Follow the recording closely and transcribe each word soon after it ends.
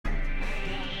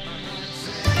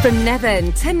From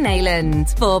Nevern to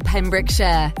Neyland for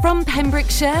Pembrokeshire. From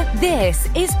Pembrokeshire, this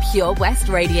is Pure West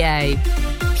Radio.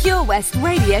 Pure West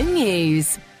Radio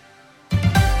News.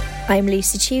 I'm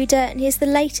Lucy Tudor and here's the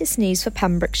latest news for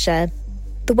Pembrokeshire.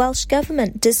 The Welsh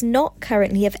Government does not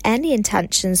currently have any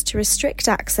intentions to restrict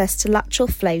access to lateral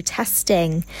flow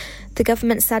testing. The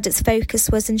government said its focus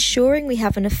was ensuring we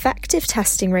have an effective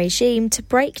testing regime to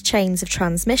break chains of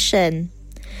transmission.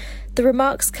 The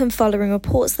remarks come following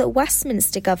reports that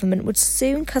Westminster Government would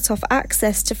soon cut off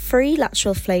access to free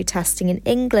lateral flow testing in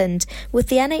England, with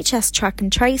the NHS Track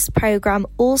and Trace programme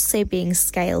also being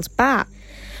scaled back.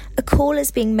 A call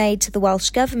is being made to the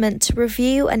Welsh Government to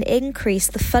review and increase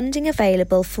the funding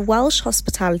available for Welsh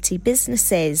hospitality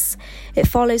businesses. It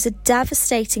follows a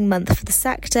devastating month for the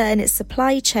sector and its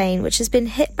supply chain, which has been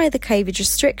hit by the COVID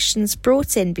restrictions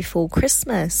brought in before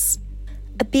Christmas.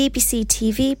 A BBC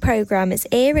TV programme is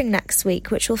airing next week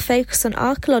which will focus on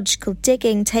archaeological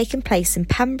digging taking place in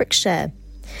Pembrokeshire.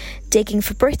 Digging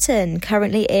for Britain,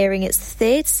 currently airing its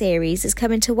third series, is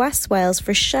coming to West Wales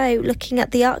for a show looking at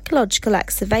the archaeological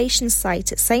excavation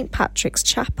site at St Patrick's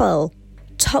Chapel.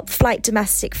 Top flight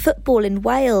domestic football in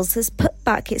Wales has put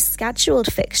back its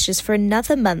scheduled fixtures for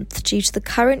another month due to the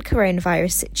current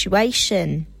coronavirus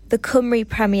situation. The Cymru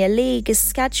Premier League is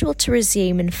scheduled to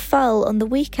resume in full on the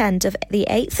weekend of the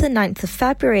 8th and 9th of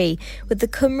February, with the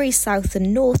Cymru South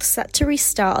and North set to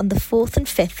restart on the 4th and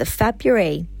 5th of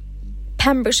February.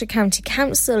 Pembrokeshire County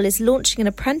Council is launching an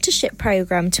apprenticeship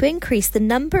programme to increase the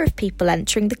number of people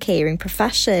entering the caring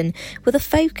profession, with a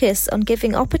focus on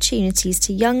giving opportunities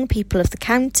to young people of the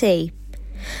county.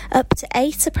 Up to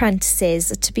 8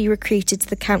 apprentices are to be recruited to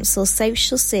the council's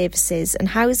social services and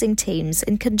housing teams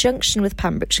in conjunction with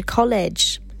Pembrokeshire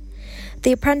College.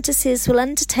 The apprentices will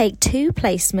undertake 2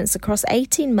 placements across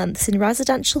 18 months in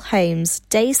residential homes,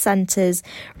 day centres,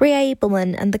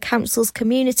 reablement and the council's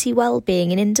community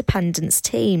wellbeing and independence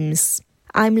teams.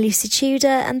 I'm Lucy Tudor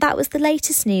and that was the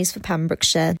latest news for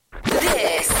Pembrokeshire.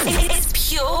 This is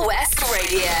Pure West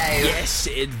Radio. Yes,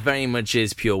 it very much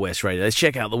is Pure West Radio. Let's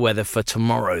check out the weather for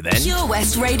tomorrow then. Pure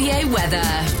West Radio weather.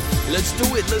 Let's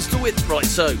do it. Right,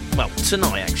 so,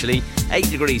 tonight actually, 8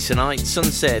 degrees tonight,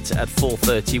 sunset at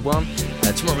 4:31.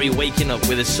 Tomorrow you're waking up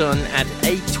with the sun at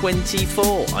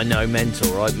 8:24. I know,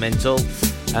 mental, right? Mental.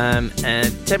 And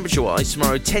temperature-wise,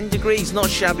 tomorrow 10 degrees, not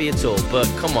shabby at all, but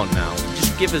come on now,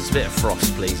 just give us a bit of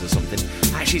frost, please, or something.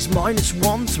 Actually, it's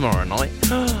 -1 tomorrow night.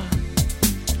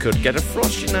 Could get a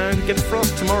frost,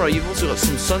 tomorrow. You've also got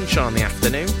some sunshine in the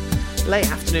afternoon,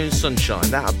 late afternoon sunshine.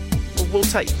 We'll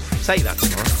take that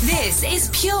tomorrow. This is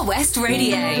Pure West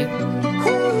Radio.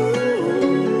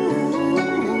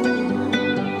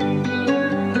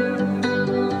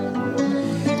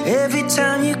 Every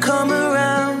time you come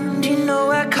around, you know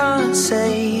I can't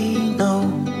say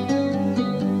no.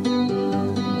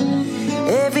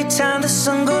 Every time the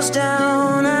sun goes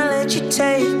down, I let you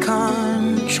take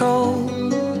control.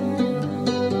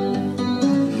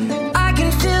 I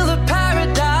can feel the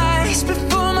paradise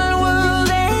before my world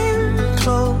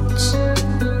implodes.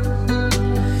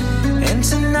 And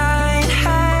tonight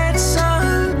had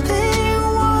something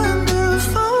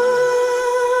wonderful.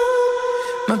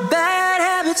 My bad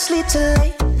habits lead to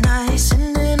late nights,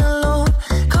 sitting alone,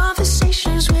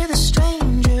 conversations with a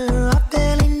stranger I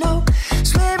barely know,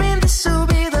 swearing this will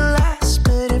be the last,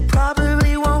 but it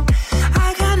probably won't.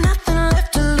 I got nothing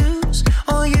left to lose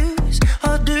or use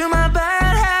or do. My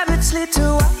bad habits lead to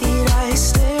white eyes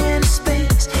stare into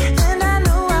space, and I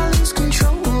know I lose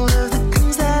control of the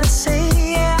things that I say.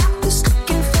 Yeah, I was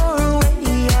looking for a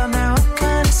way out, now I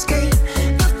can't escape.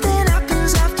 Nothing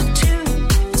happens after 2.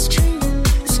 It's true.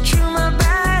 My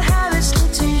bad habits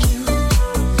lead to you.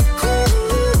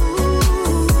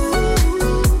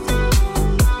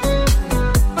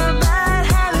 My bad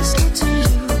habits lead to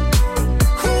you.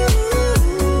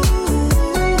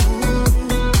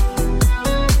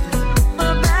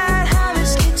 My bad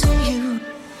habits lead to you.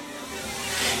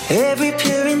 Every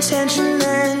pure intention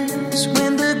ends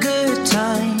when the good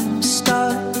times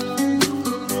start.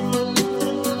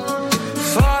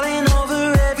 Falling over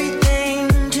everything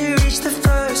to reach the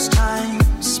first time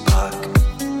spark.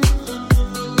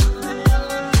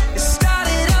 It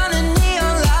started under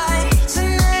neon lights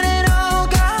and then it all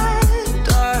got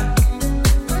dark.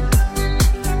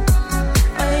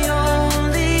 I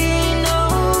only know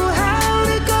how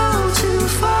to go too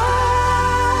far.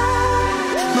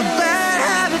 My bad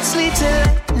habits lead to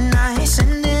late nights,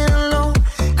 sitting alone,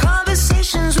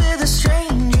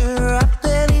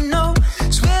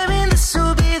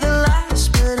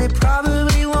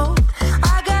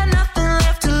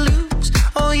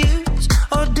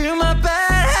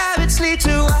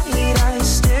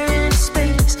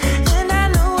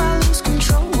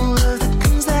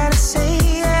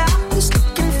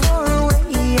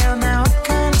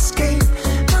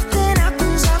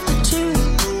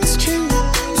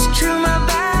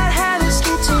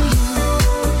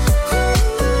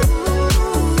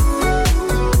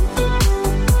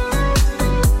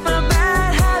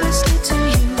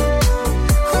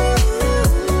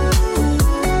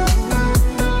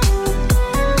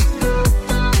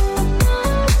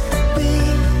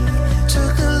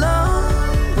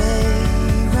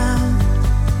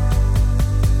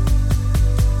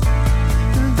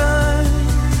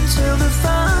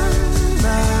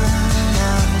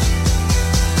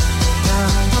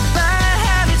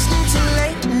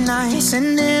 nights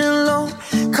ending alone.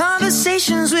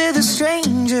 Conversations with a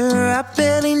stranger I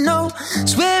barely know.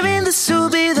 Swearing this will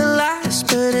be the last,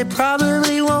 but it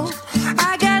probably won't.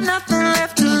 I got nothing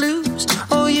left to lose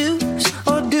or use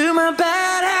or do. My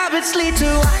bad habits lead to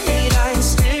white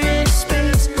eyes staring into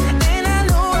space. And I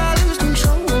know I lose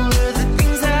control of the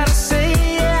things that I say.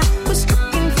 Yeah, I was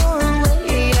looking for a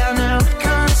way out, now I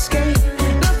can't escape.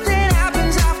 Nothing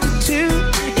happens after two.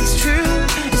 It's true,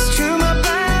 it's true. My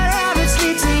bad habits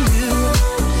lead to you.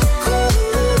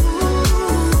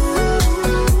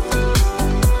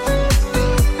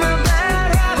 My bad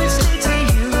habits lead to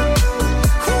you.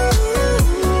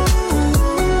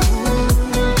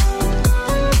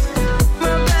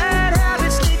 My bad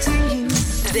habits lead to you.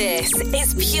 This is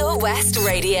Pure West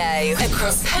Radio.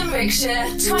 Across Pembrokeshire,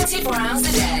 24 hours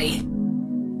a day.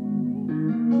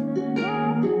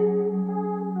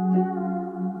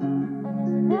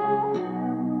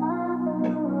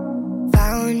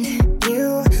 Found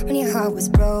you when your heart was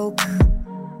broke.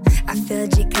 I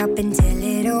filled your cup until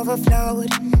it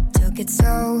overflowed. Took it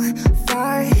so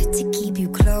far to keep you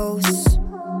close.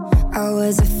 I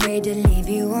was afraid to leave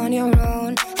you on your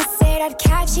own. I said I'd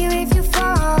catch you if you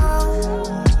fall.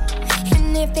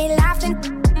 And if they laughed and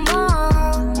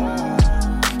more.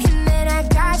 And then I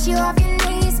got you off your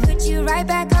knees, put you right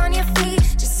back on your feet,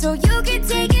 just so you could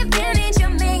take advantage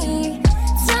of me.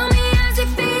 Tell me how's it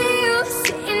feel,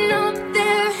 sitting up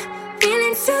there,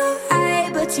 feeling so high,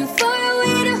 but too far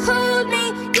away to hold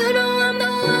me. You know I'm the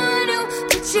one who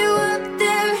put you up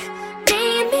there.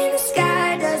 Name in the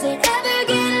sky, does it ever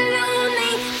get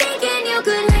lonely? Thinking you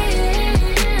could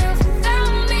live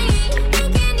without me.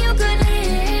 Thinking you could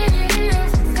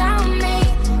live without me.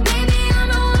 Maybe I'm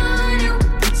the one who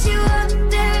put you up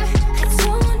there. I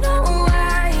don't know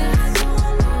why.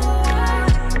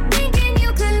 Thinking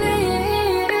you could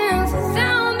live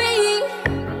without me.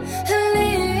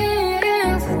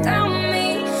 Live without me.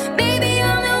 Baby,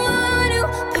 I'm the one who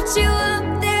put you up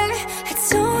there. I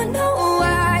don't know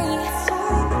why.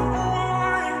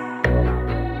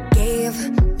 Gave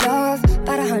love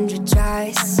about 100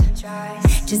 tries,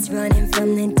 just running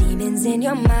from the demons in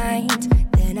your mind.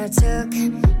 Then I took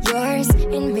yours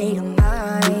and made them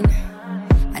mine.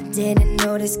 I didn't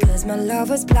notice cause my love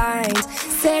was blind.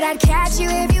 Said I'd catch you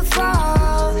if you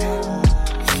fall.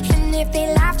 And if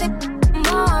they laughed at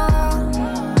more.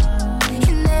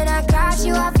 And then I got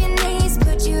you off your knees,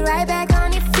 put you right back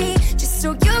on your feet, just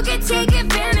so you could take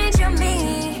advantage of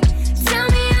me. Tell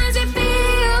me how's it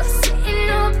feel, sitting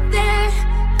up there,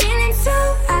 feeling so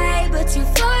high, but too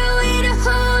far away to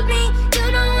hold me. You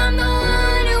know I'm the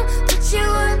one who put you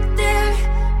up there.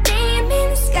 Name in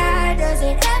the sky, does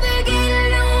it ever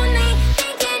get lonely?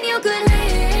 Thinking you could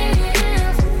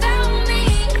live without me.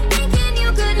 Thinking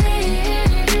you could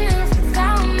live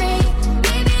without me.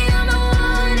 Maybe I'm the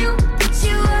one who put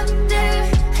you up there.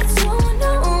 I don't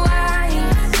know why.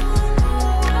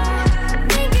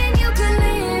 Thinking you could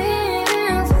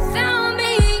live without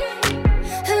me.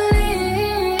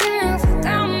 Live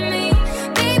without me.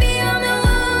 Baby, I'm the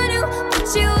one who put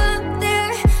you up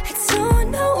there. I don't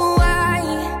know why.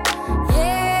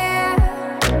 Yeah.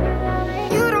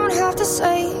 You don't have to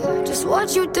say just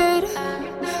what you did.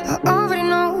 I already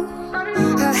know.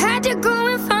 I had to go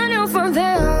and find out from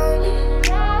them.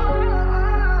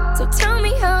 So tell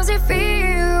me how's it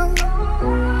feel?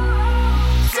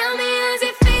 Tell me how's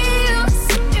it feel,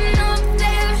 sitting up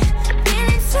there,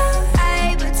 feeling so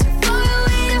high, but too far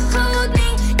away to hold me.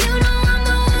 You know I'm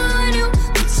the one who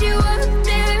put you up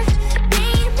there.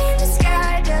 Name in the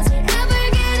sky, does it ever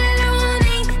get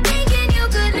lonely? Thinking you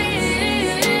could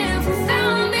live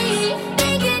without me.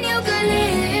 Thinking you could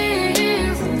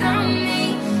live without me.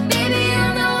 Baby,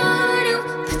 I'm the one who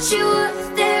put you up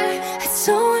there. I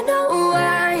don't know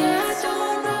why. I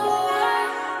don't know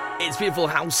why. It's beautiful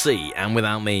Halsey and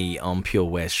Without Me on Pure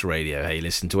West Radio. Hey,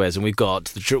 listen to us, and we've got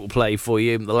the triple play for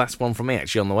you. The last one from me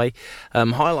actually on the way.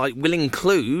 Highlight will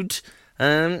include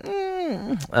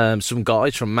some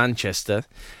guys from Manchester,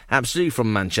 absolutely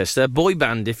from Manchester, boy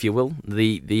band if you will,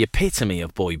 the epitome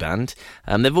of boy band.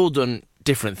 They've all done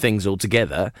different things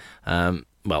altogether.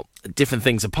 Well, different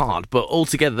things apart, but all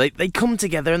together, they come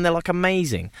together and they're like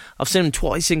amazing. I've seen them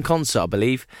twice in concert, I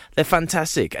believe. They're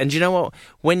fantastic. And you know what?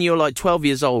 When you're like 12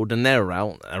 years old and they're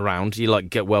around, you like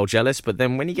get well jealous. But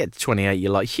then when you get to 28,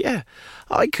 you're like, yeah,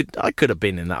 I could have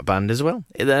been in that band as well.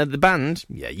 The band,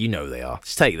 yeah, you know they are.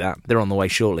 Just take that. They're on the way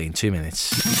shortly in 2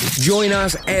 minutes. Join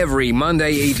us every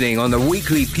Monday evening on the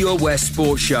weekly Pure West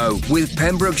Sports Show with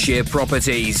Pembrokeshire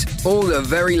Properties. All the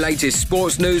very latest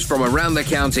sports news from around the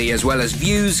county, as well as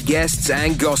views, guests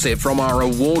and gossip from our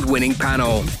award-winning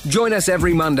panel. Join us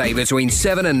every Monday between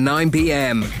 7 and 9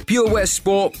 p.m. Pure West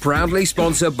Sport, proudly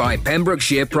sponsored by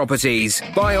Pembrokeshire Properties.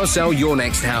 Buy or sell your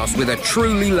next house with a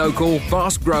truly local,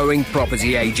 fast-growing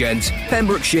property agent.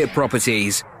 Pembrokeshire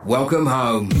Properties. Welcome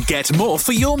home. Get more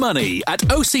for your money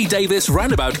at OC Davis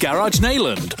Roundabout Garage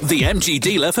Neyland, the MG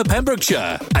dealer for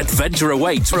Pembrokeshire. Adventure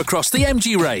awaits across the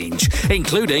MG range,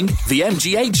 including the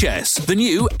MG HS, the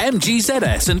new MG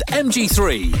ZS and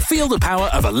MG3. Feel the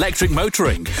power of electric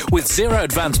motoring with zero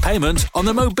advance payment on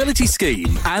the mobility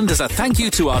scheme. And as a thank you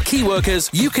to our key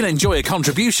workers, you can enjoy a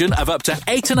contribution of up to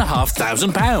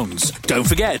 £8,500. Don't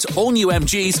forget, all new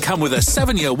MGs come with a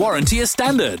 7-year warranty as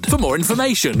standard. For more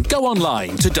information, go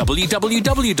online to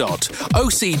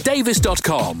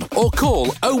www.ocdavis.com or call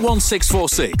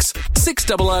 01646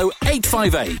 600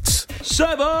 858.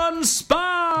 7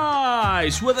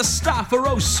 Spice, where the staff are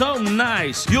oh so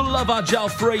nice. You'll love our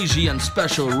jalfrezi and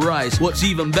special rice. What's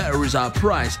even better is our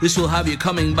price. This will have you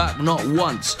coming back not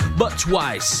once, but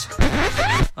twice.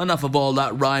 Enough of all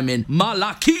that rhyming.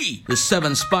 Malaki! The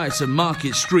 7 Spice of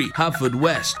Market Street,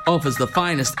 Haverfordwest, offers the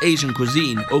finest Asian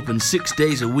cuisine, open 6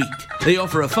 days a week. They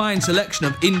offer a fine selection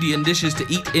of Indian dishes to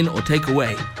eat in or take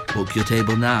away. Book your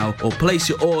table now or place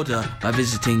your order by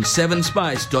visiting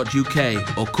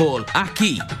 7spice.uk or call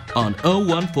Aki on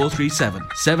 01437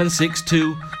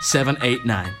 762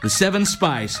 789. The 7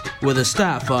 Spice, where the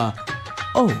staff are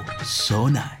oh so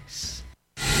nice.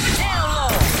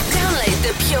 Download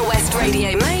the Pure West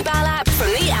Radio mobile app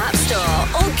from the App Store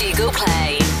or Google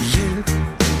Play.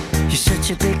 You're such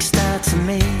a big star to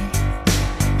me.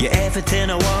 You're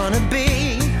everything I wanna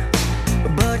be,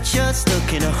 but you're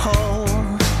stuck in a hole,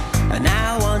 and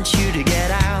I want you to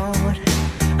get out.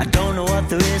 I don't know what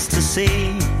there is to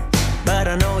see, but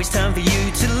I know it's time for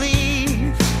you to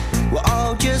leave. We're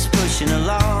all just pushing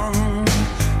along,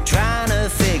 trying to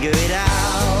figure it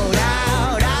out.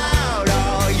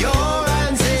 All your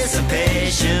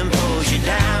anticipation pulls you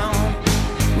down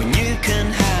when you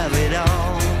can have it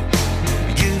all.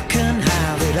 You can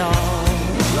have it all.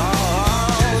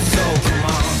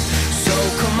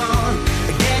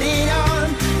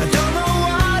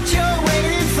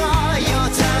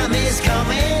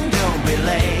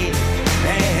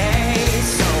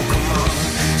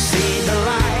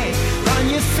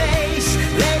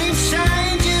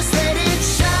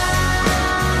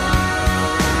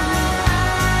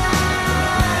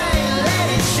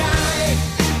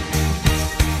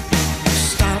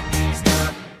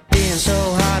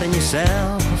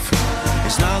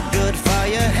 It's not good for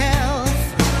your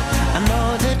health. I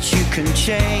know that you can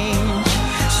change,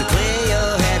 so clear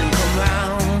your head and come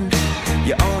round.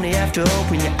 You only have to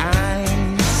open your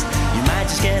eyes. You might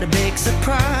just get a big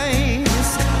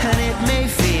surprise, and it may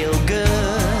feel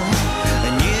good,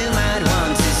 and you might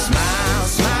want to smile,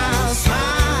 smile,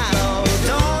 smile. Oh,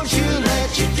 don't you let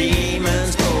your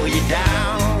demons pull you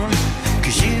down,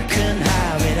 'cause you can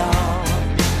have it all.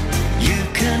 You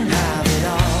can have it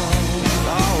all.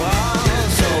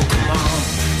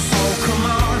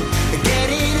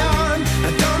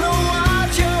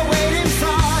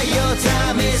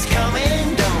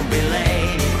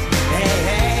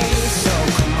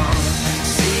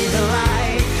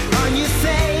 Your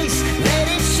face,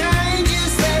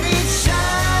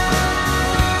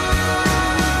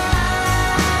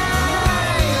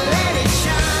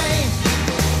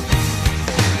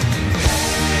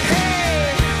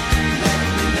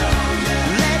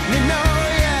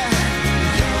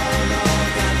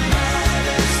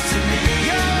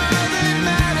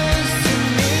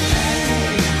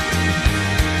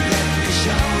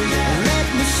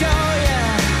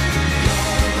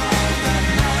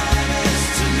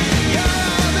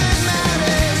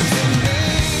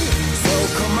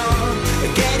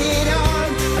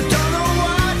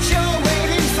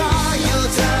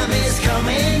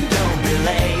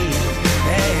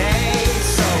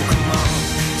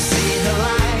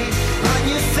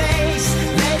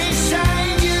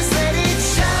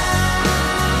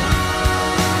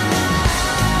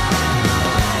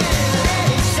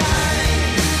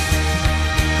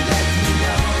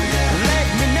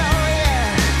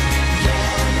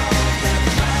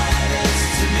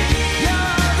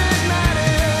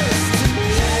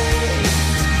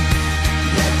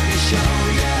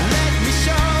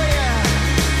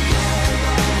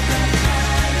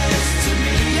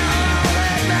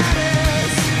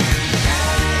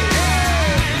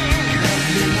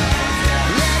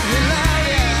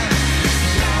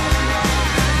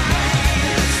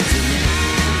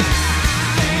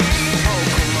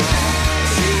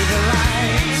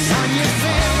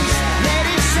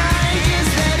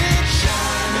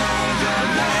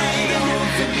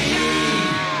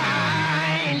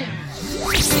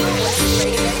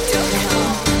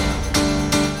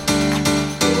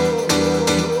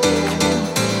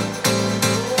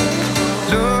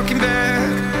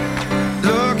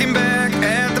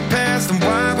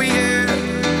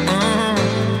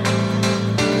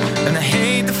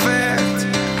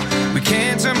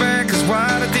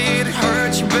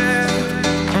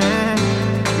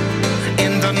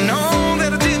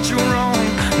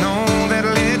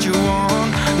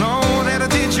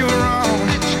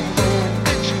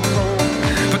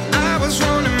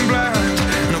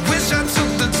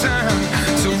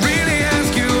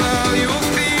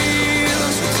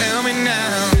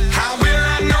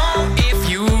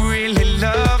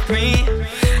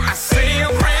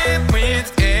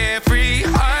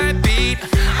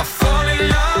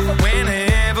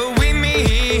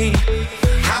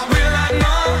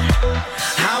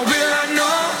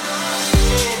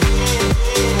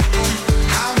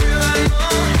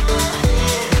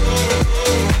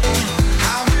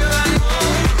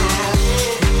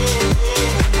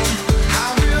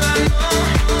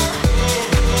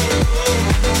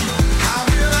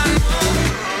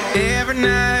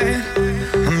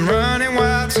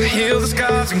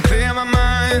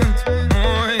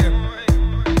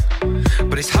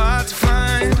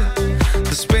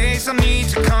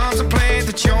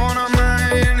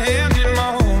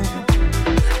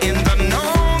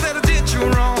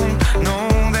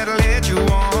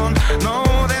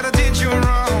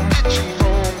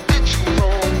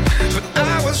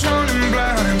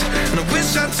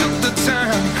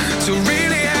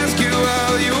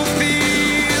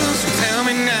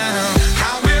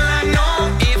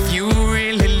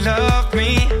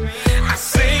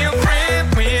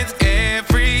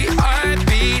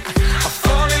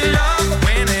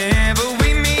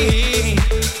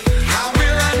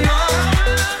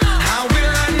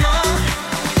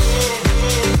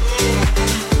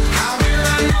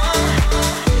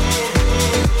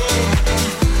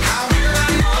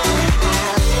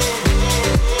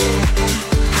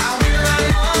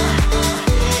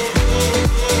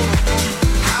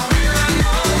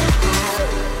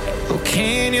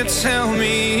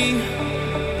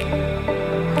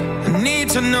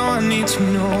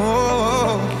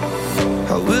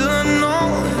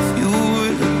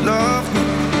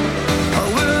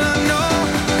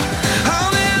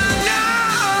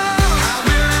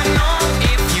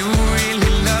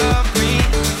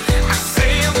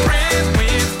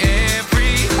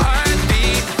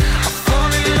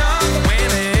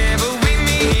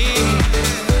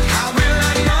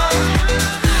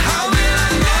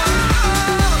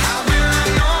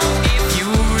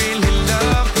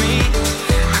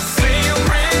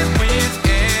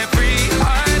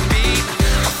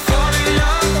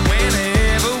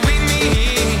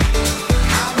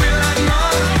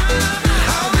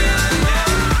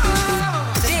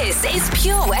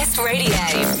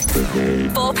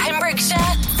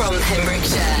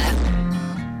 Pembrokeshire.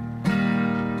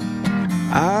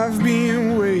 I've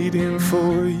been waiting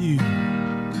for you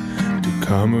to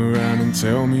come around and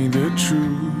tell me the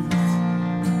truth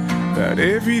about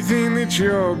everything that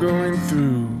you're going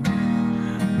through.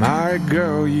 My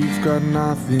girl, you've got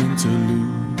nothing to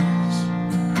lose.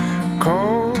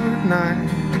 Cold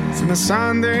nights and the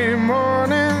Sunday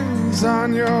mornings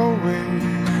on your way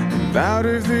and out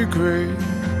of the grave.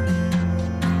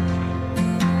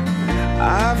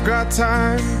 I've got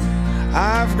time,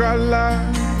 I've got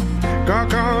love, got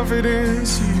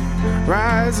confidence, you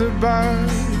rise above.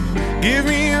 Give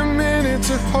me a minute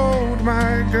to hold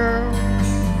my girl.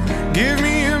 Give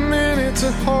me a minute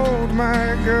to hold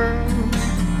my girl.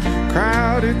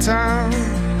 Crowded town,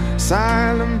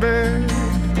 silent bed,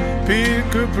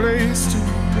 pick a place to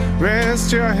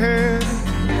rest your head.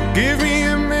 Give me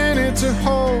a minute to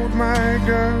hold my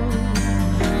girl.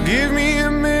 Give me a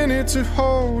minute to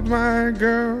hold my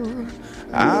girl.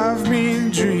 I've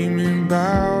been dreaming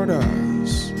about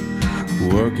us,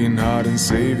 working hard and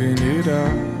saving it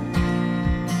up.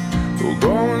 We'll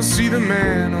go and see the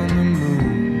man on the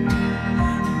moon.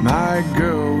 My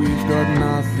girl, we've got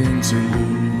nothing to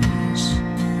lose.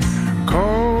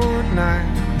 Cold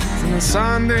nights and the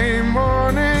Sunday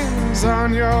mornings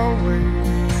on your way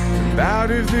and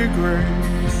out of the grave.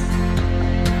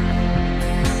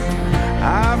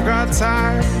 I've got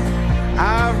time,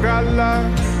 I've got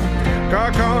love,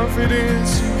 got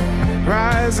confidence,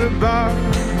 rise above.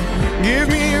 Give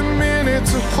me a minute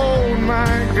to hold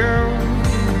my girl.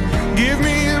 Give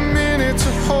me a minute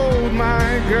to hold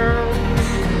my girl.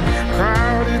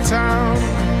 Crowded town,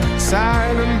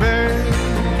 silent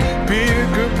bed,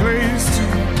 pick a place to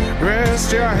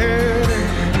rest your head.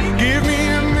 Give me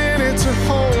a minute to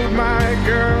hold my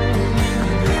girl.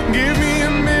 Give me a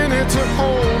minute to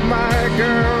hold my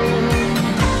girl.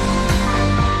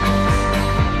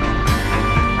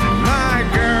 My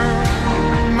girl,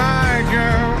 my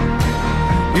girl.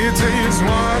 It takes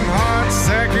one hot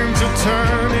second to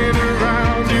turn it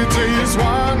around. It takes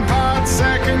one hot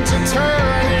second to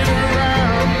turn it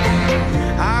around.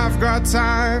 I've got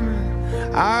time,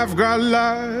 I've got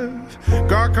love,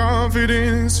 got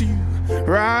confidence, you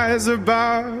rise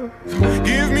above.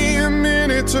 Give me a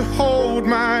minute to hold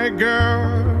my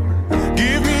girl.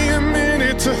 Give me a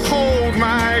minute to hold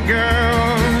my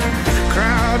girl.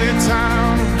 Crowded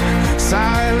town,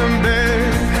 silent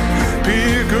bed,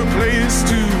 pick a place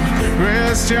to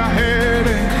rest your head.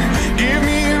 Give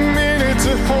me a minute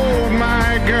to hold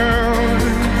my girl.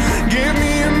 Give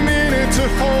me a minute to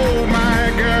hold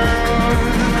my girl.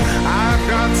 I've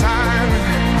got time,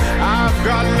 I've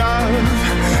got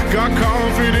love, got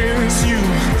confidence, you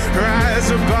rise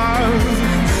above.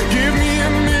 Give me a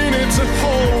minute to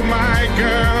hold my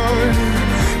girl.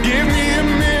 Give me a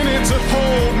minute to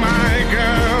hold my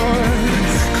girl.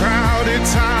 Crowded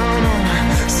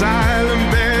town,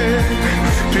 silent bed,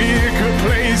 pick a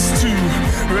place to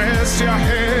rest your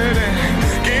head.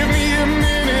 Give me a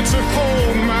minute to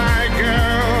hold my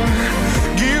girl.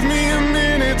 Give me a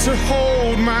minute to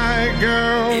hold my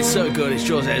girl. It's so good. It's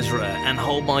George Ezra and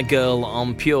Hold My Girl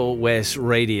on Pure West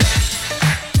Radio.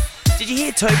 Did you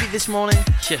hear Toby this morning?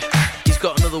 Yeah. He's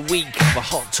got another week of a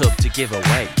hot tub to give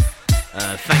away.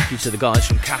 Thank you to the guys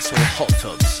from Castle Hot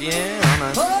Tubs. Yeah, I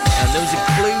know. And there was a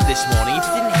clue this morning. If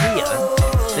you didn't hear,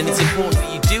 then it's important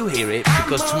that you do hear it,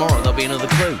 because tomorrow there'll be another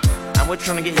clue. And we're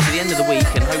trying to get you to the end of the week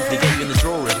and hopefully get you in the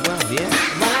draw as well, yeah?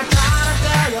 Well, I'm trying to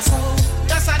tell you so,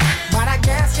 yes I did, but I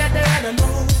guess you didn't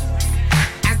know.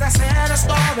 As they said, the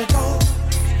story goes,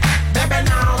 baby,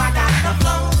 now I got the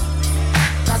flow.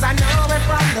 Cause I know it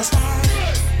from the start.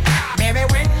 Baby,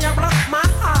 when you broke my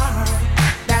heart,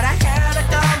 that I had to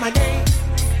come again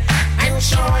and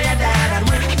show you that I'd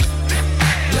win.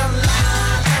 You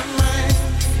lied to me.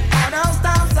 All those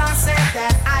times I said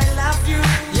that I loved you,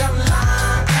 you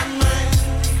lied to me.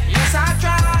 Yes, I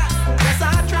tried. Yes,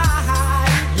 I tried.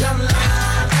 You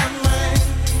lied to me.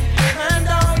 Even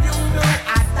though you knew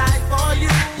I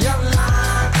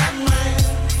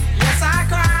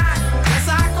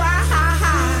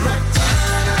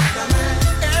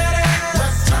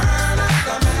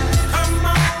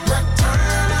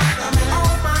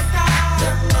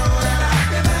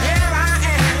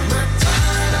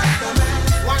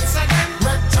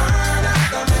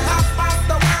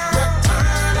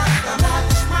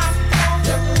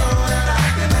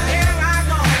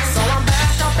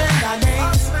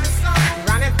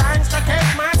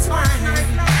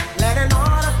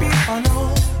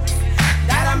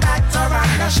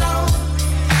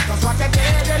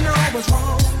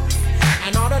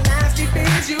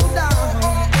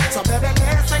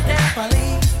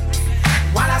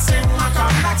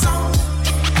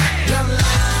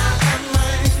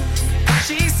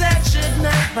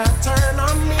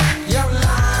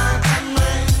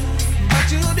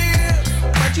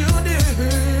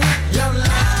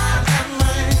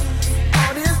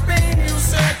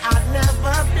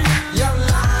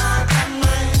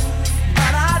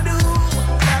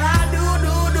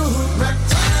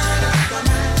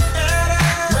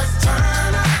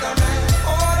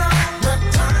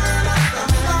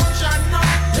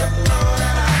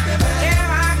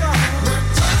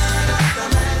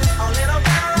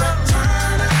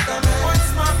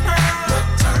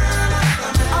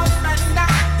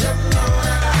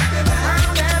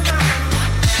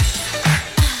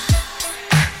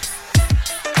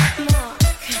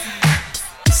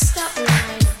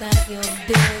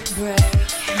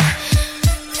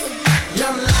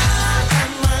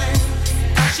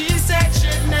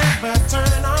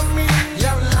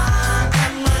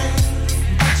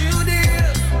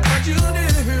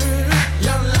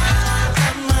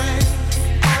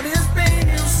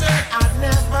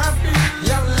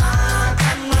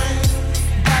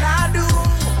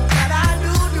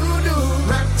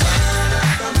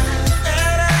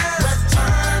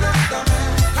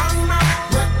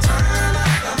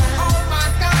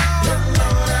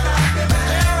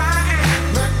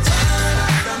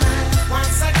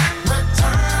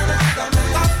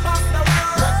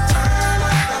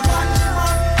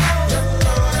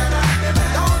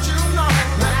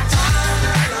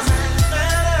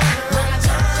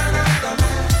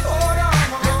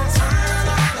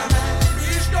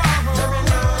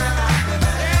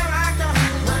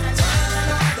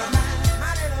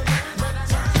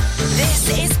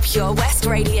is Pure West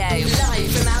Radio,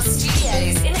 live from our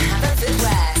studios in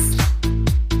Haverfordwest.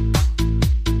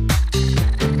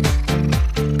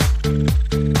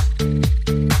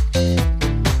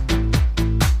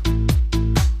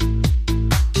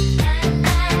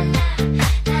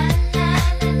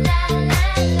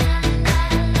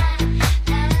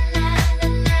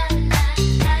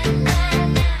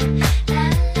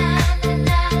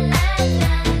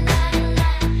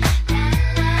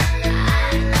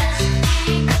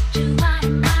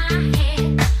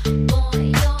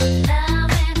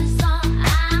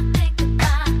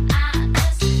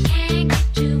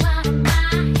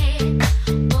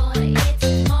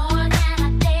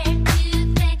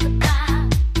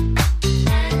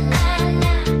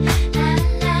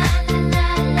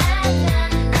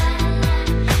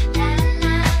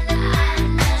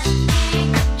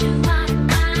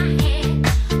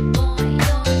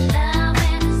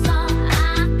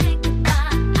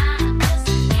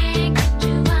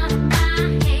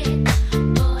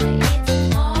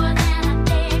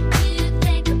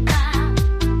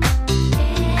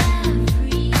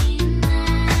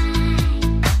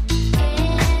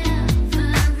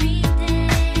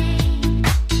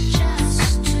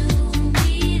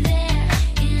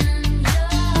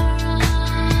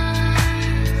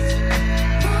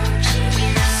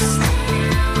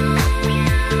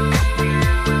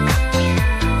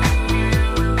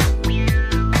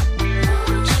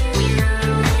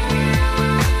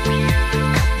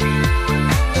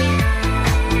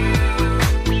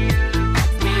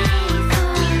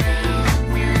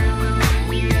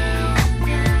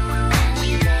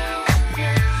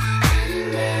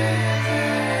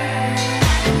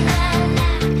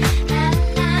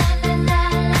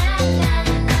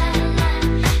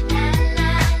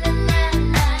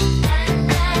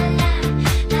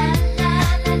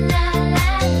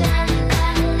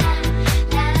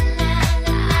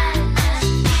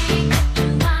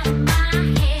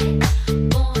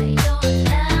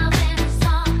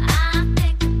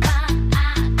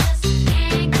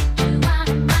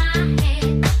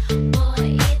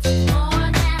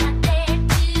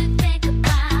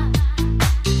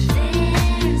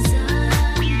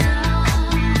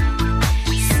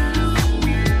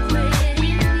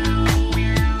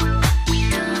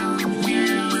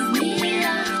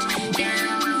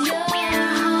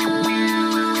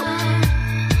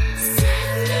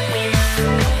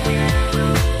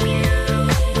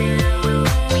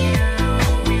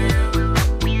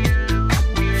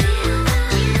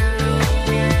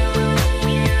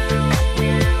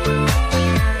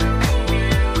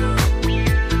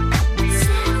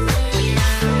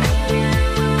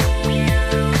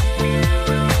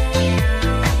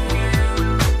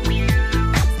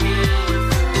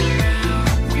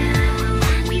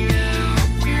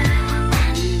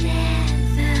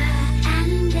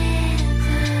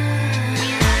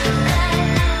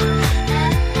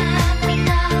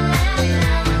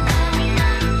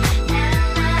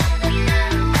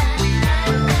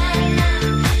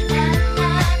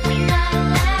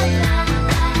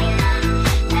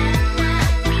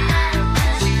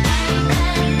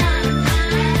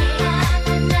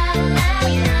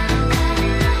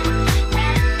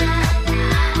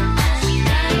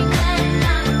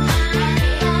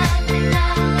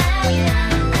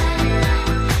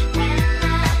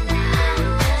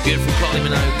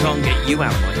 Can't get you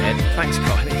out of my head. Thanks,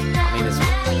 Kylie. I mean, it's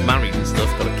married and stuff,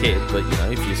 got a kid, but, you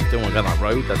know, if you still want to go that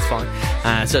road, that's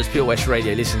fine. So it's Pure West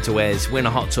Radio. Listen to Wes win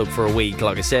a hot tub for a week,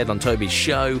 like I said, on Toby's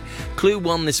show. Clue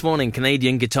 1 this morning,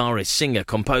 Canadian guitarist, singer,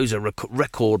 composer,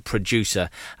 record producer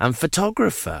and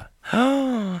photographer.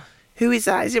 Who is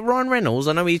that? Is it Ryan Reynolds?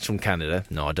 I know he's from Canada.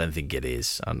 No, I don't think it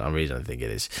is. I really don't think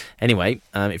it is. Anyway,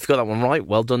 if you got that one right,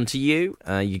 well done to you.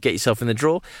 You get yourself in the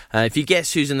draw. If you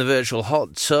guess who's in the virtual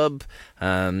hot tub,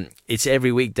 it's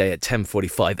every weekday at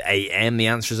 10:45 a.m. The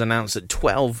answer is announced at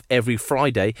 12 every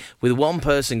Friday, with one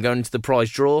person going to the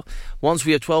prize draw. Once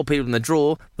we have 12 people in the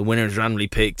draw, the winner is randomly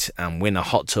picked and win a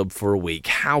hot tub for a week.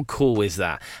 How cool is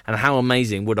that? And how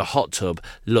amazing would a hot tub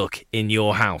look in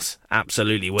your house?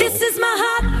 Absolutely will. This is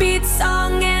my heartbeat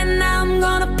song and I'm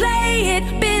gonna play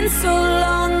it. Been so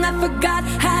long I forgot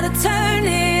how to turn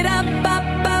it up, up,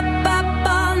 up, up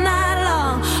all night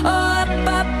long. Oh, up,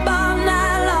 up all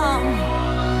night long.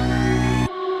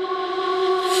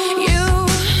 You,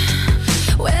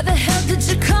 where the hell did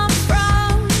you come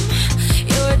from?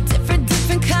 You're a different,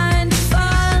 different kind of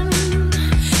fun.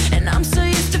 And I'm so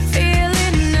used to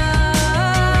feeling numb.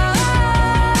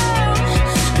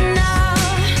 Now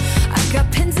I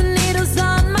got pins and needles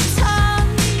on my tongue,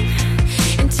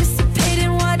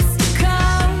 anticipating what's to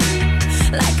come,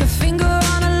 like a finger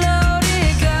on a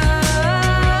loaded gun.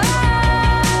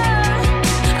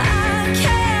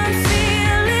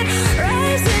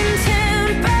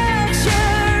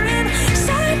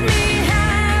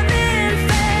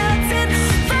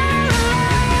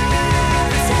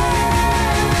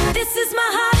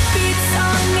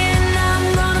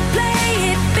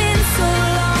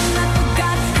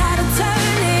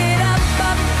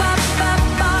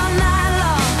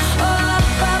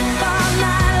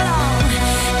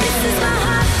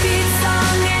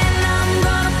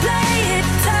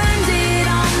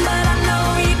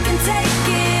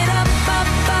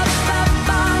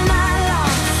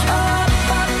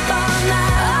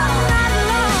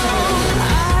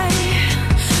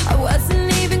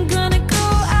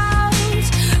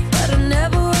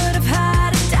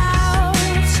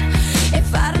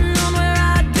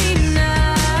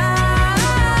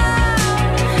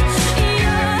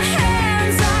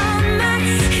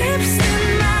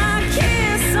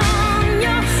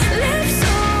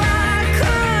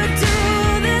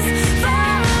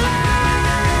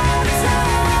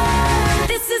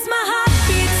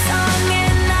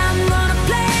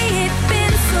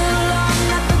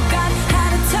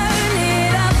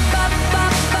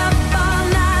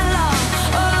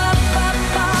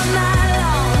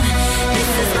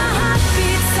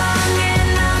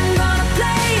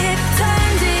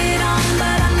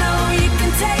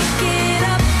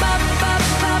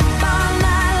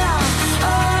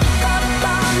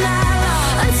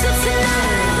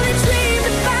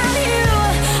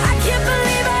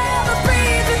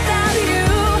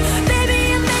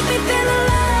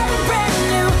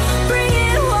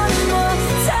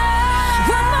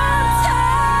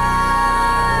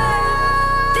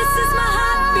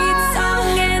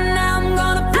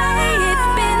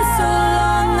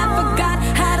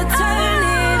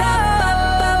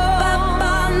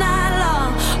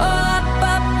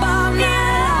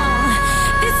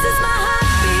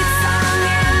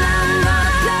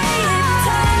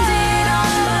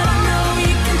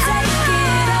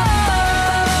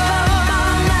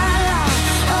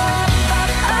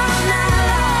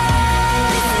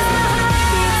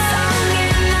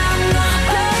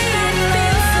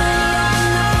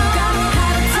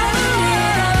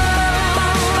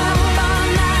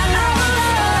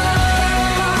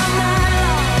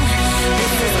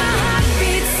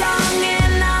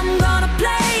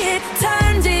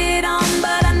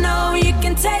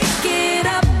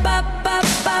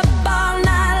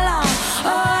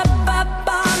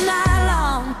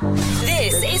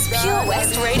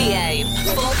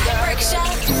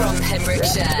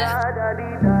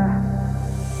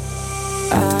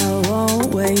 I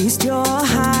won't waste your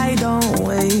high, don't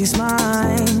waste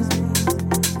mine.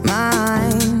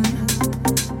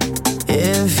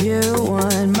 If you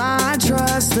want my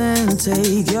trust, then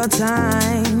take your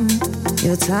time.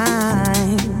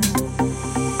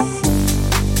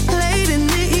 Late in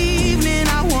the evening,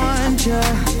 I want you.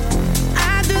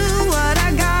 I do what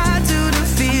I got to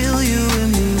feel you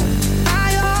in me.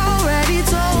 I already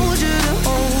told you to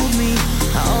hold me.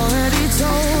 I already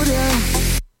told you.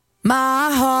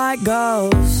 My heart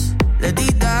goes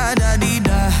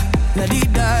la-dee-da-da-dee-da,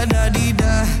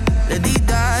 la-dee-da-da-dee-da,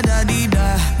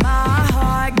 la-dee-da-da-dee-da. My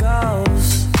heart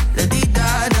goes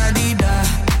la-dee-da-da-dee-da,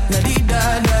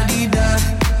 la-dee-da-da-dee-da,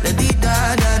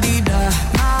 la-dee-da-da-dee-da.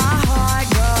 My heart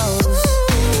goes.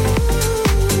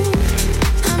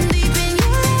 I'm deep in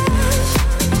your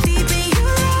love, deep in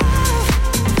your love.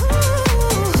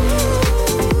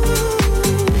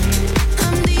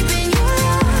 I'm deep in your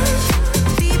love,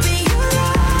 deep in your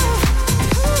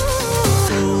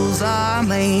love. Rules are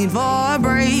made for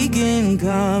breaking.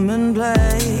 Come and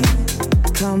play,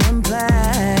 come and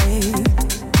play.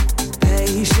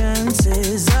 Patience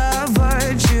is a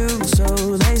virtue,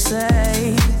 so they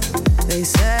say, they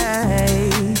say.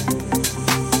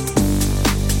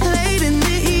 Late in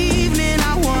the evening,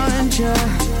 I want you.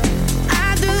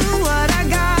 I do what I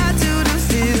got to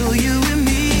feel you in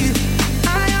me.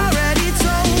 I already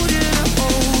told you to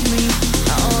hold me.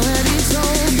 I already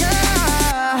told you.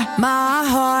 My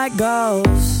heart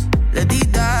goes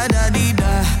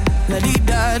la-dee-da-da-dee-da,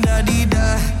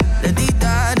 la-dee-da-da-dee-da,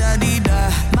 la-dee-da-da-dee-da.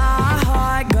 My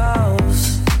heart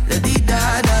goes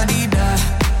la-dee-da-da-dee-da,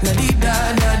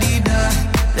 la-dee-da-da-dee-da,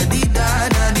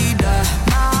 la-dee-da-da-dee-da.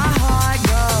 My heart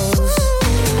goes.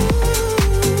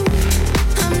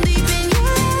 I'm deep in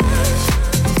your love,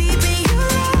 deep in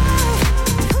your love.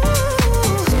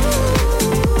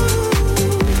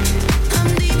 I'm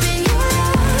deep in your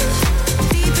love,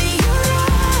 deep in your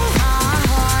love. My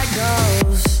heart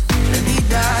goes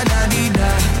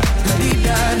la-dee-da-da-dee-da,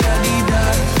 la-dee-da-da-dee-da,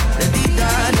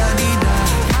 la-dee-da-da-dee-da.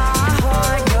 My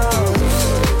heart goes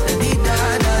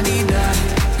la-dee-da-da-dee-da,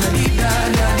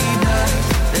 la-dee-da-da-dee-da,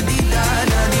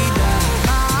 la-dee-da-da-dee-da.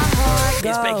 My heart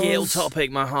It's Becky Hill goes.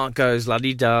 topic. My heart goes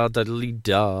la-dee-da,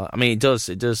 da-dee-da. I mean, it does.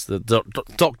 The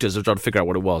doctors have tried to figure out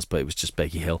what it was, but it was just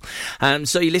Becky Hill.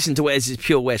 So you listen to Wes'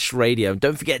 Pure West Radio.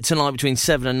 Don't forget, tonight between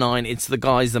 7 and 9, it's the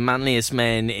guys, the manliest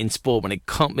men in sport when it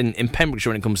in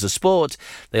Pembrokeshire when it comes to sport.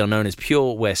 They are known as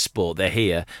Pure West Sport. They're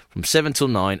here from 7 till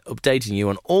 9, updating you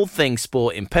on all things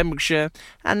sport in Pembrokeshire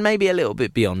and maybe a little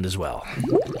bit beyond as well.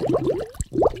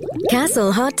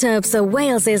 Castle Hot Tubs are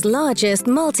Wales's largest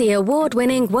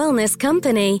multi-award-winning wellness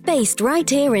company, based right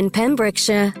here in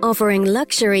Pembrokeshire, offering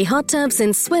luxury hot tubs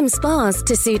and swim spas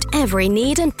to suit every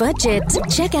need and budget.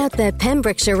 Check out their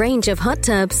Pembrokeshire range of hot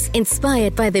tubs,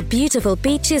 inspired by the beautiful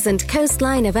beaches and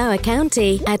coastline of our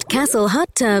county, at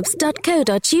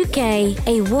castlehottubs.co.uk.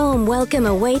 A warm welcome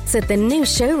awaits at the new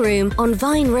showroom on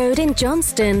Vine Road in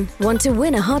Johnston. Want to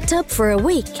win a hot tub for a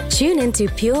week? Tune into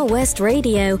Pure West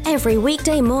Radio every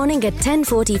weekday morning at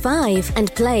 10:45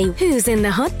 and play Who's in the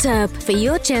Hot Tub for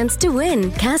your chance to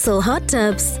win. Castle Hot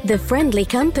Tubs, the friendly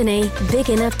company,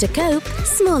 big enough to cope,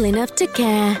 small enough to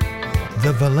care.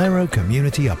 The Valero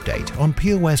Community Update on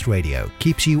Pure West Radio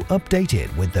keeps you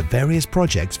updated with the various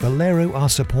projects Valero are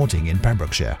supporting in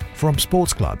Pembrokeshire, from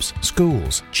sports clubs,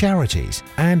 schools, charities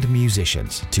and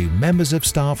musicians to members of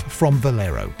staff from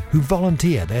Valero who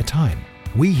volunteer their time.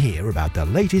 We hear about the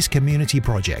latest community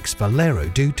projects Valero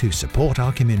do to support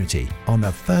our community on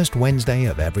the first Wednesday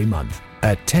of every month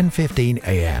at 10:15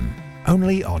 a.m.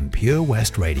 only on Pure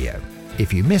West Radio.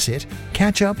 If you miss it,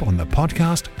 catch up on the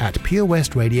podcast at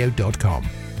purewestradio.com.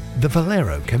 The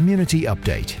Valero Community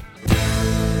Update.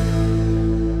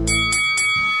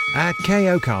 At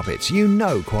KO Carpets, you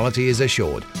know quality is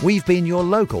assured. We've been your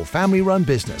local family-run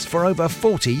business for over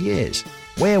 40 years.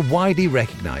 We're widely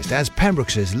recognised as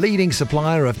Pembrokeshire's leading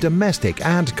supplier of domestic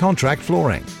and contract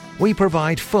flooring. We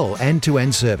provide full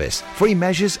end-to-end service, free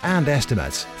measures and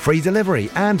estimates, free delivery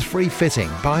and free fitting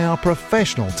by our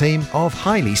professional team of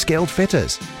highly skilled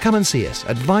fitters. Come and see us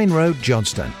at Vine Road,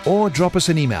 Johnston, or drop us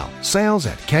an email,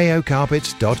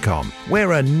 sales@kocarpets.com.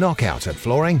 We're a knockout at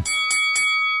flooring.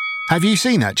 Have you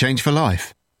seen that Change for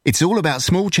Life? It's all about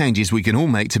small changes we can all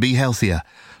make to be healthier,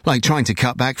 like trying to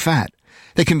cut back fat.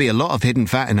 There can be a lot of hidden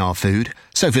fat in our food,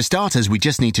 so for starters we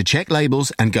just need to check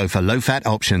labels and go for low-fat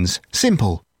options.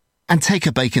 Simple. And take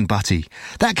a bacon butty.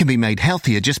 That can be made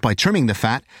healthier just by trimming the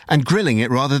fat and grilling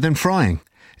it rather than frying.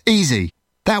 Easy.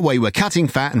 That way we're cutting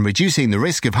fat and reducing the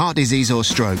risk of heart disease or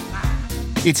stroke.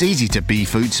 It's easy to be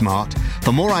food smart.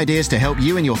 For more ideas to help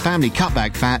you and your family cut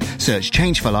back fat, search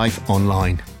Change for Life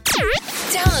online.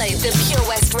 Download the Pure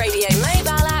West Radio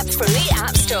mobile app from the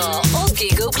App Store or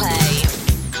Google Play.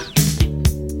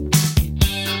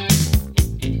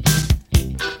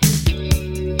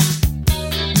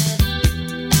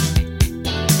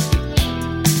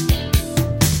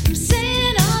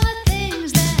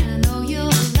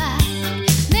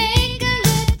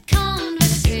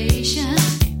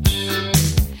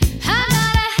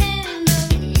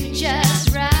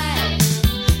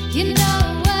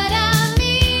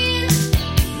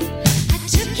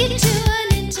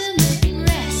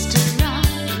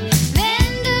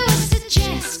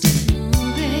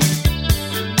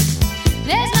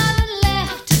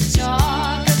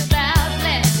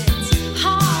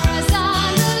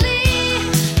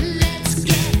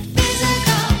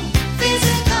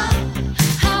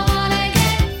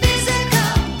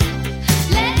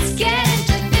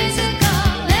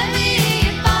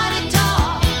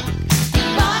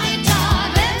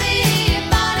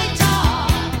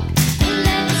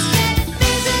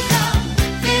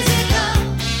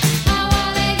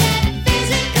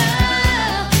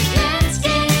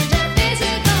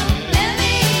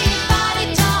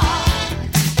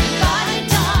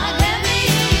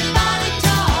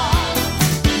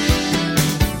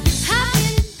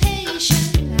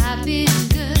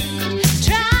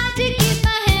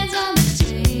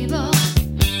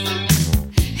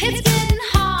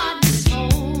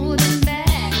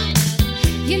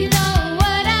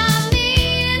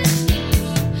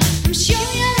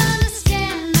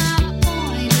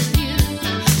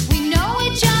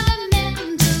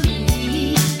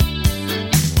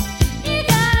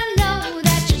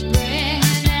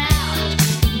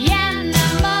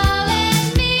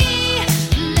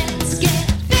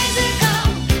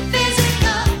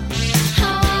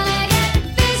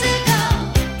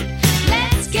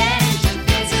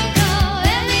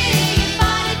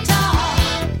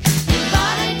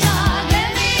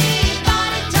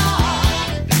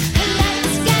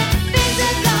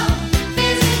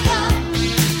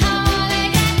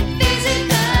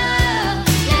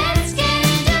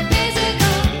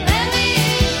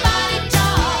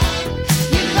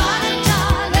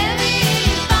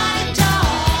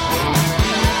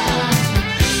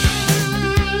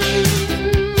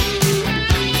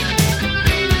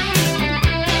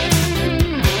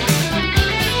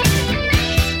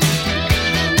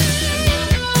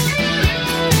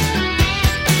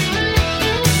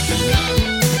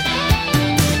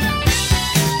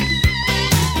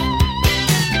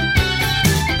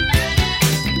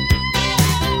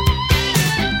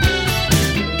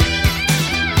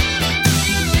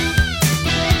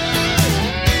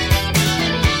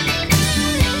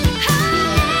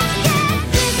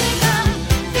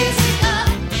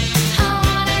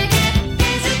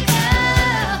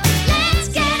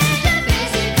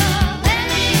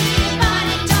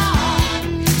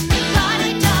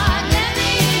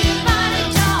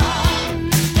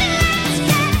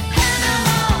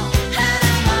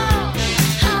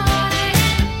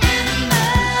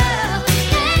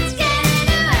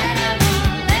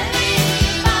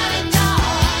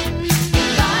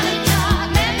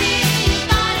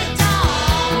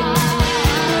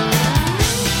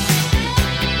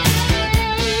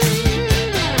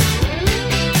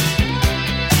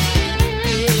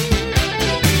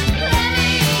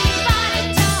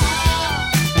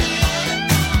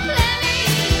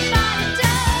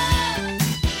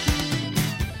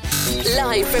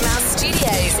 Live from our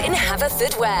studios in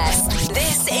Haverfordwest,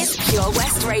 this is Pure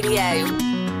West Radio.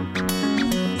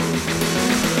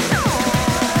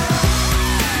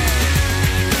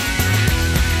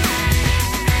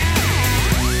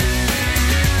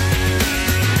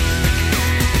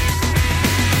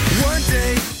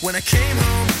 When I came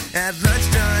home at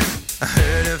lunchtime, I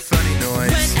heard a funny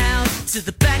noise. Went out to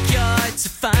the backyard to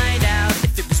find out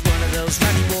if it was one of those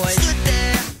rowdy boys. Stood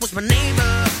there was my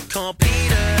neighbor called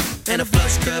Peter and a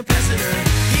flush capacitor.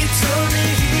 He told me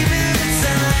he built a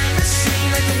time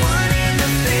machine like the one in the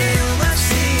film I've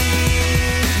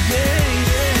seen.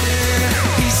 Yeah, yeah.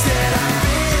 He said I've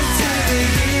been to the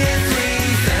year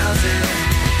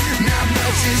 3000. Not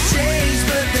much has changed,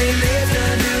 but they lived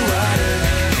underwater.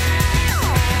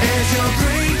 As your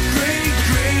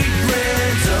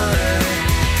great-great-great-granddaughter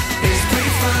is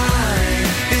pretty fine,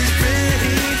 is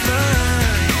pretty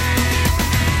fun.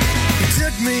 He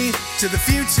took me to the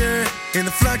future in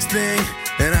the flux thing,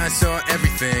 and I saw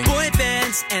everything. Boy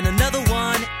bands, and another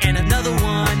one, and another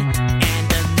one,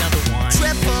 and another one.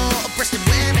 Triple-breasted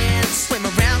women swim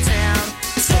around town,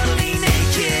 totally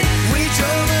naked. We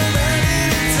drove around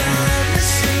in a time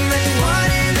machine like the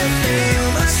one in the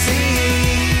film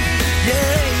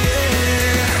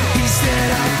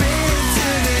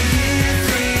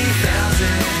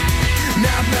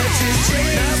much has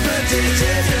changed, but they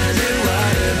lived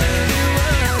underwater.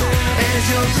 And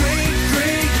your great,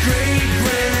 great, great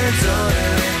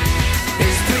granddaughter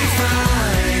is pretty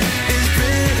fine, is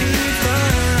pretty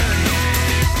fine.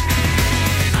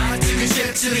 I took a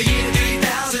ship to the year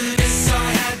 3000. This song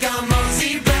had gone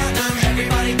multi-platinum.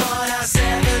 Everybody bought our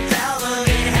 7th album.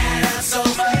 It had us so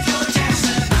Michael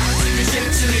Jackson. I took a ship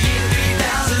to the year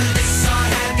 3000. This song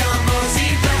had gone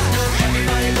multi-platinum.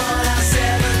 Everybody bought our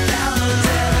 7th album.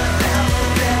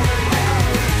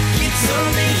 You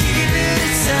told me you built a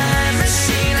time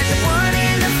machine like the one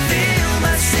in the film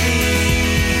I've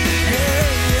seen.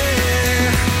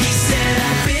 He said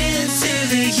I've been to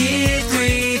the year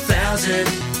 3000.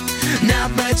 Not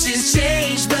much has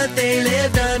changed, but they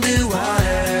lived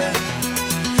underwater.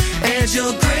 And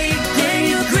your great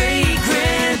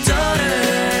granddaughter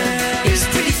is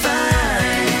pretty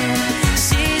fine.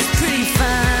 She's pretty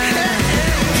fine.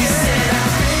 He said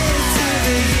I've been to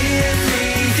the year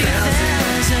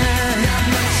 3000. Not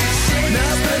much has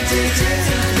changed, but they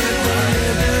lived underwater.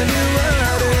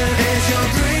 And your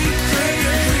great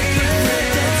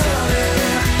granddaughter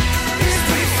is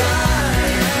pretty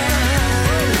fine.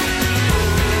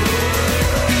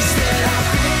 He said I've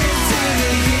been to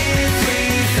the year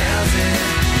 3000.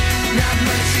 Not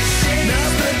much has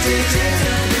changed, but they lived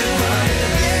underwater.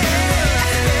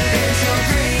 And your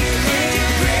great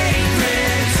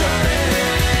granddaughter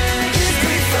is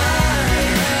pretty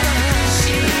fine.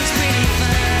 She's pretty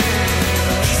fine.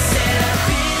 He said I've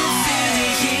been to the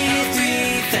year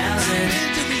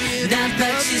 3000. Not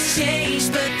much has changed,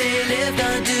 but they lived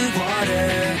underwater.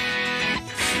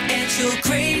 And your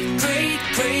great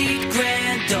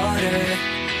granddaughter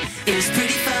is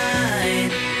pretty fine.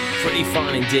 Pretty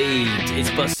fine indeed. It's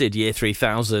Busted, Year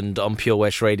 3000 on Pure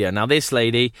West Radio. Now this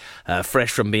lady,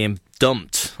 fresh from being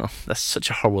dumped, that's such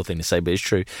a horrible thing to say, but it's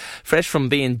true, fresh from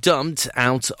being dumped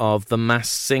out of The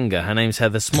Masked Singer. Her name's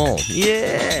Heather Small.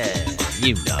 Yeah,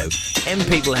 you know, M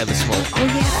People Heather Small. Oh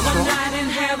yeah, that's One right. night in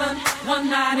heaven, one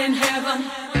night in heaven.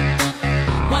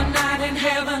 One night in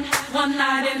heaven, one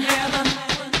night in heaven.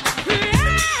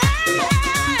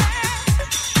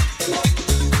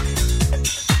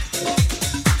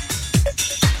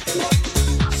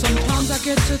 Sometimes I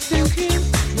get to thinking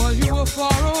while you were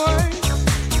far away,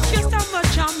 just how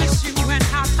much I miss you and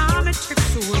how time it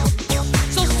ticks away.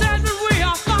 So sad when we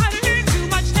are fighting, too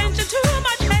much tension, too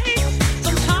much hate.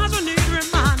 Sometimes we need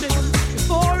reminding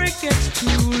before it gets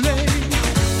too late.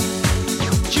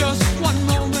 Just one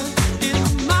moment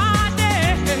in my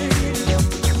day,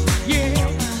 yeah.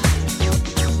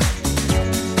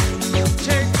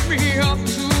 Take me up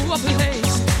to a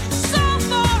place so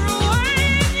far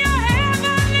away in your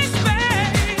heavenly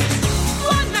space.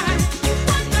 One night,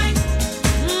 one night,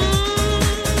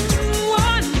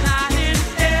 one night in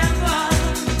heaven.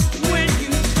 When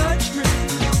you touch me,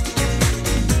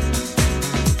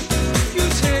 you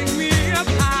take me up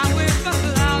high with the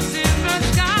clouds in the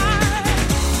sky.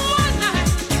 One night,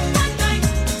 one night,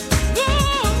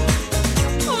 ooh,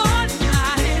 one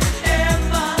night in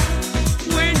heaven.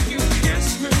 When you kiss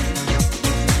me,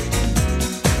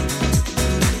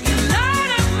 you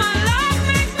light up my life,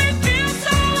 make me feel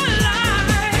so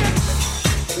alive.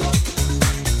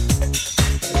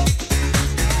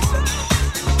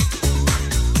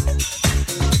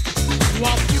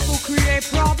 While people create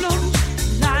problems,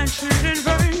 lying, cheating in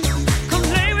vain, come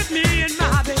lay with me in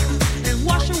my bed and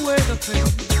wash away the pain.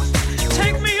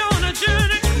 Take me on a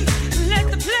journey, let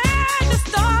the pleasure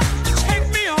start. Take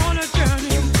me on a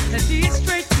journey that leads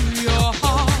straight to your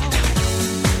heart.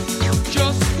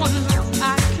 Just one look,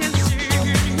 I can see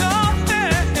in your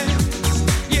face,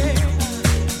 yeah.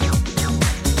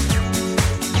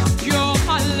 You're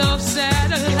my love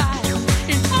satellite,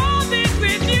 in orbit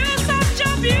with you, such a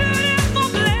beautiful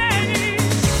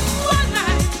place. One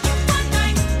night, one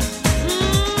night,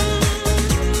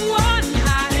 one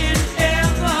night in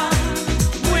heaven.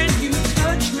 When you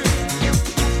touch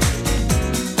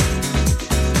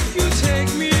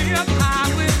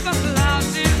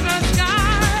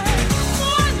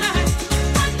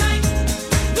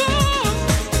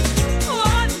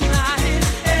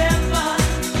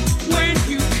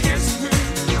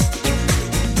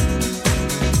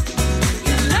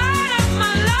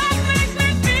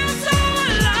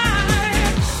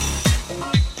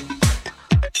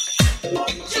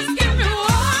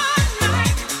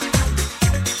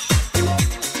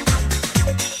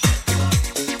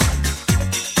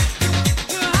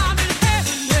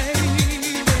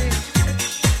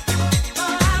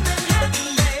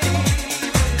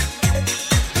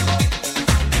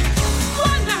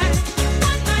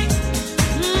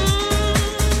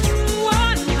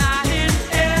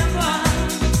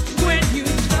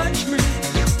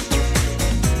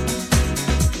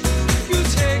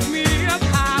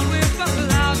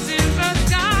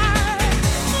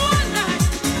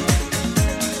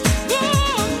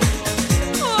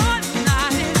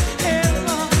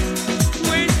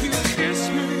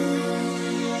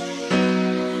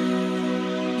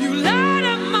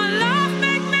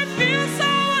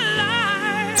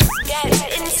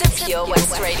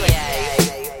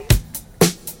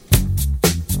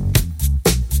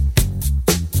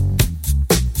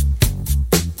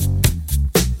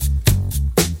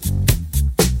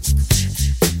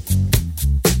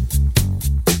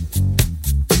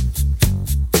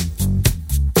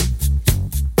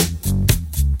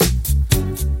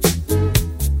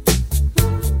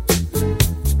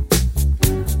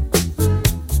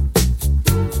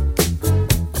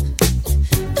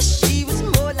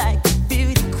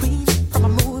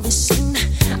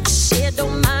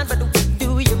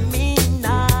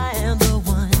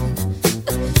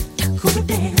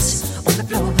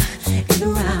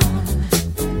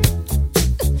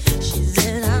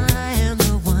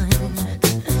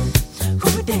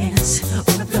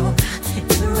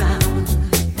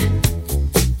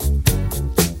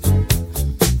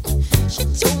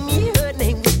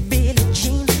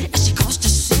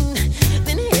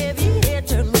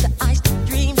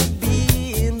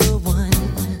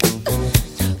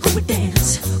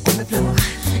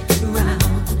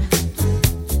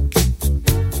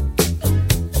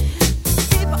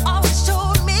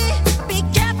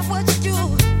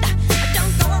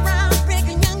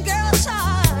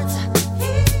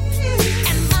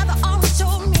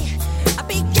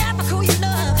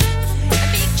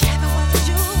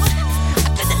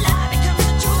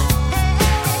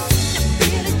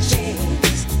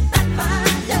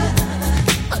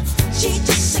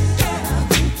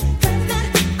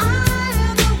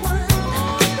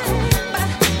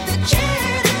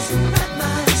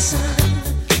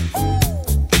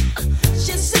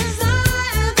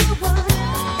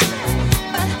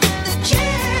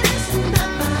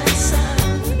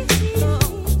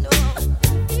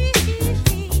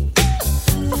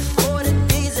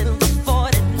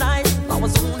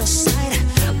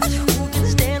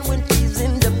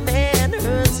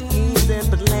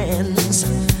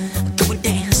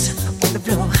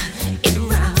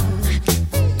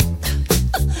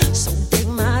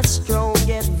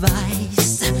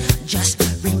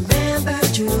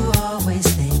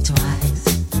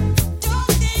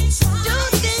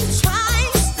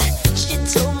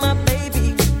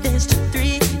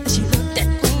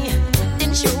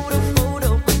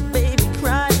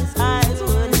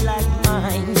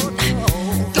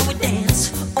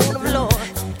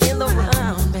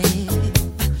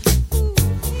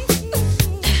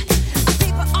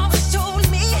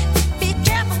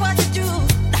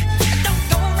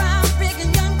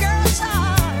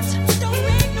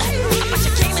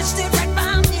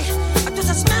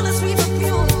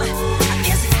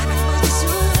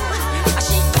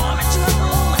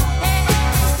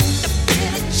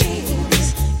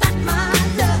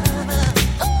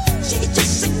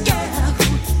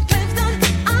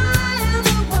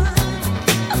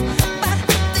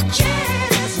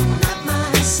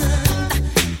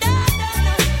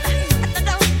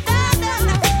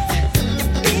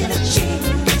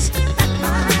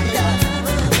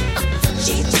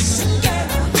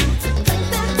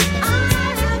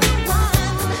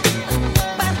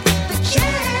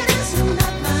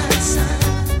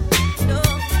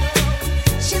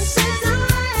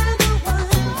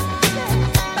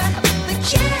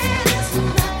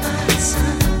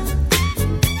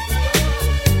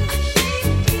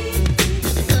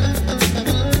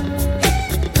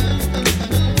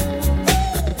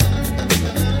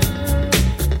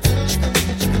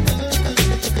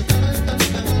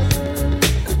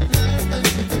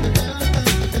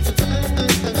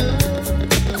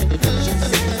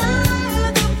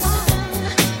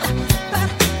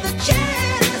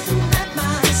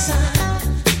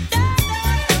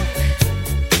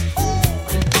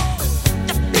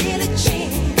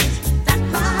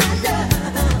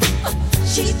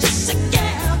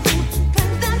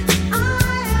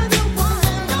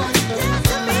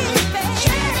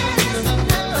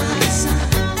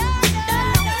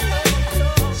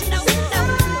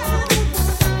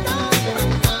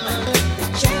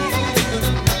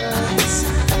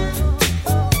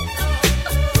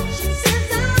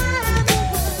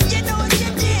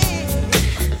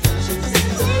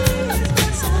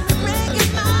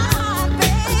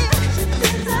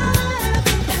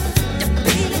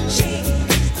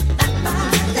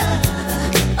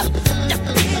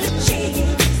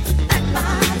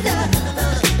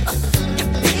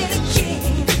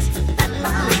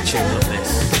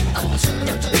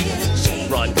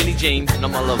Jean, not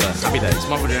my lover. Happy days.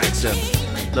 Michael Jackson.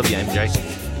 Love you, MJ.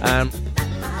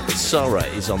 Sarah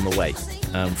is on the way.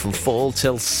 From 4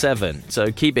 till 7.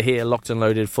 So keep it here, locked and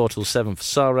loaded, 4 till 7 for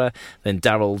Sarah. Then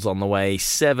Daryl's on the way,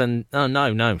 7. Oh,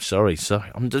 no, sorry.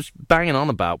 I'm just banging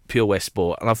on about Pure West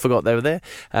Sport, and I forgot they were there.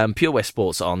 Pure West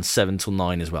Sport's on 7 till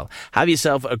 9 as well. Have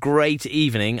yourself a great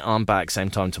evening. I'm back same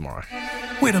time tomorrow.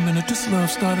 Wait a minute, this love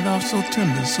started off so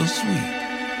tender, so sweet.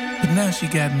 But now she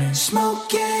got me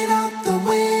smoking out the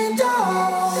window.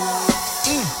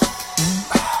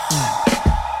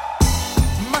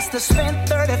 Must have spent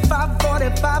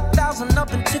 45,000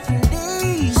 up in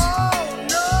Tiffany's. Oh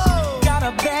no! Got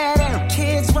a bed and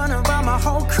kids running around my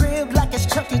whole crib like it's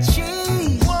Chuck E.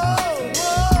 Cheese. Whoa.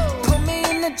 Put me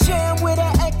in the gym with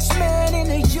an X-Men in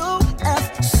the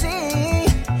UFC.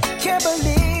 Can't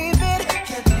believe it.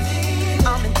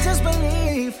 I'm in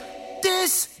disbelief.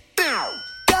 This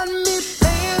got me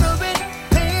paying a rent,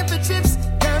 paying for trips,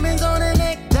 diamonds on the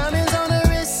neck, diamonds on the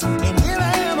wrist, and here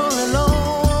I am all alone.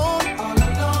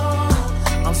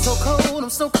 I'm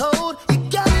so cold, you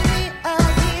got me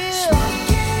out here.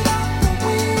 Smoking out the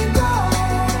window.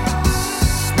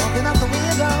 Smoking out the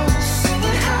window.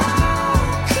 Singing,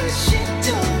 how could she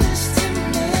do this to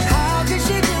me? How could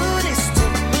she do this to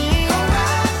me? Oh,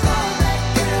 I thought that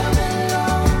girl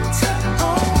belonged to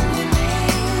only me.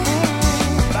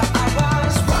 But I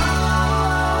was wrong.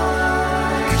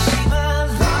 She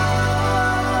belonged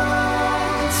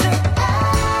to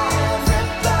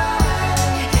everybody.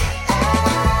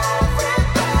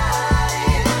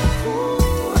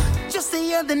 Just the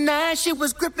other night, she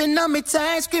was gripping on me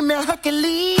tight, screaming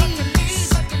Hercules.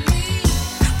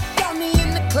 Got me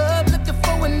in the club looking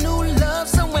for a new love,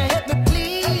 someone help me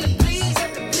please.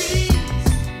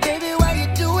 Baby, why you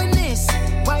doing this?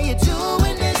 Why you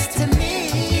doing this to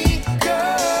me,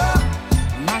 girl?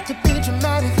 Not to be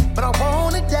dramatic, but I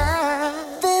wanna die.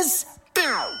 This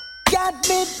got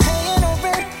me paying on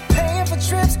rent, paying for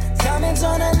trips, diamonds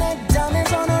on her neck,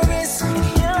 diamonds on her wrist, and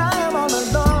here I am all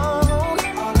alone.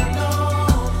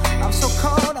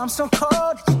 I'm so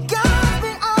cold,